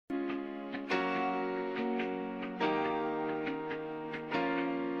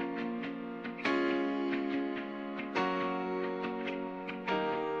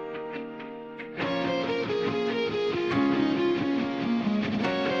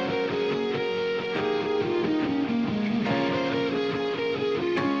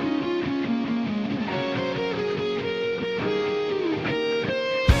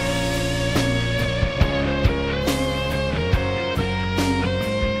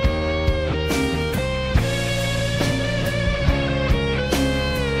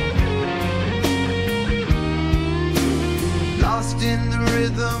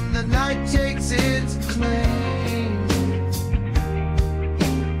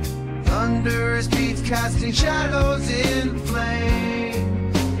thunderous beats casting shadows in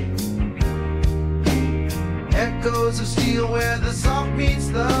flame. Echoes of steel where the soft meets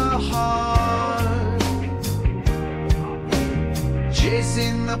the hard,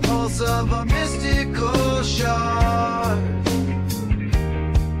 chasing the pulse of a mystical shard.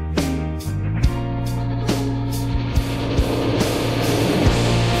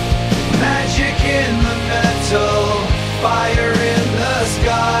 Magic in the metal, fire in the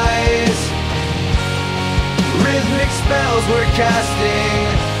skies. Rhythmic spells we're casting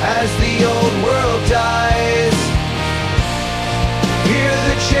as the old world dies. Hear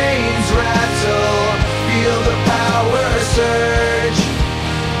the chains rattle, feel the power surge,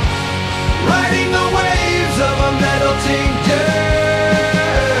 riding the waves of a metal-tinged dirge.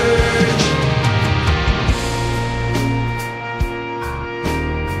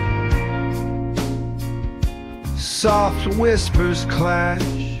 Soft whispers clash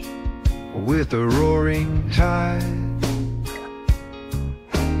with a roaring tide.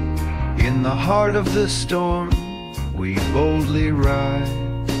 In the heart of the storm, we boldly ride.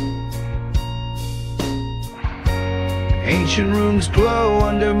 Ancient runes glow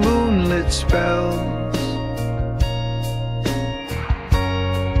under moonlit spells,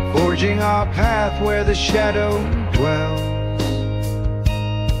 forging our path where the shadow dwells.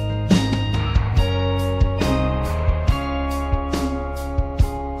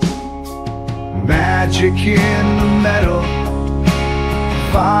 Magic in the metal,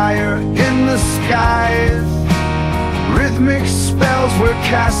 fire in the skies. Rhythmic spells we're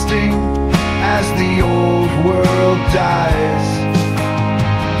casting as the old world dies.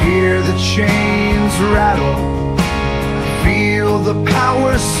 Hear the chains rattle, feel the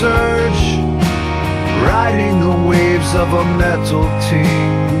power surge, riding the waves of a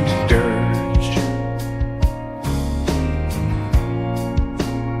metal-tinged dirge.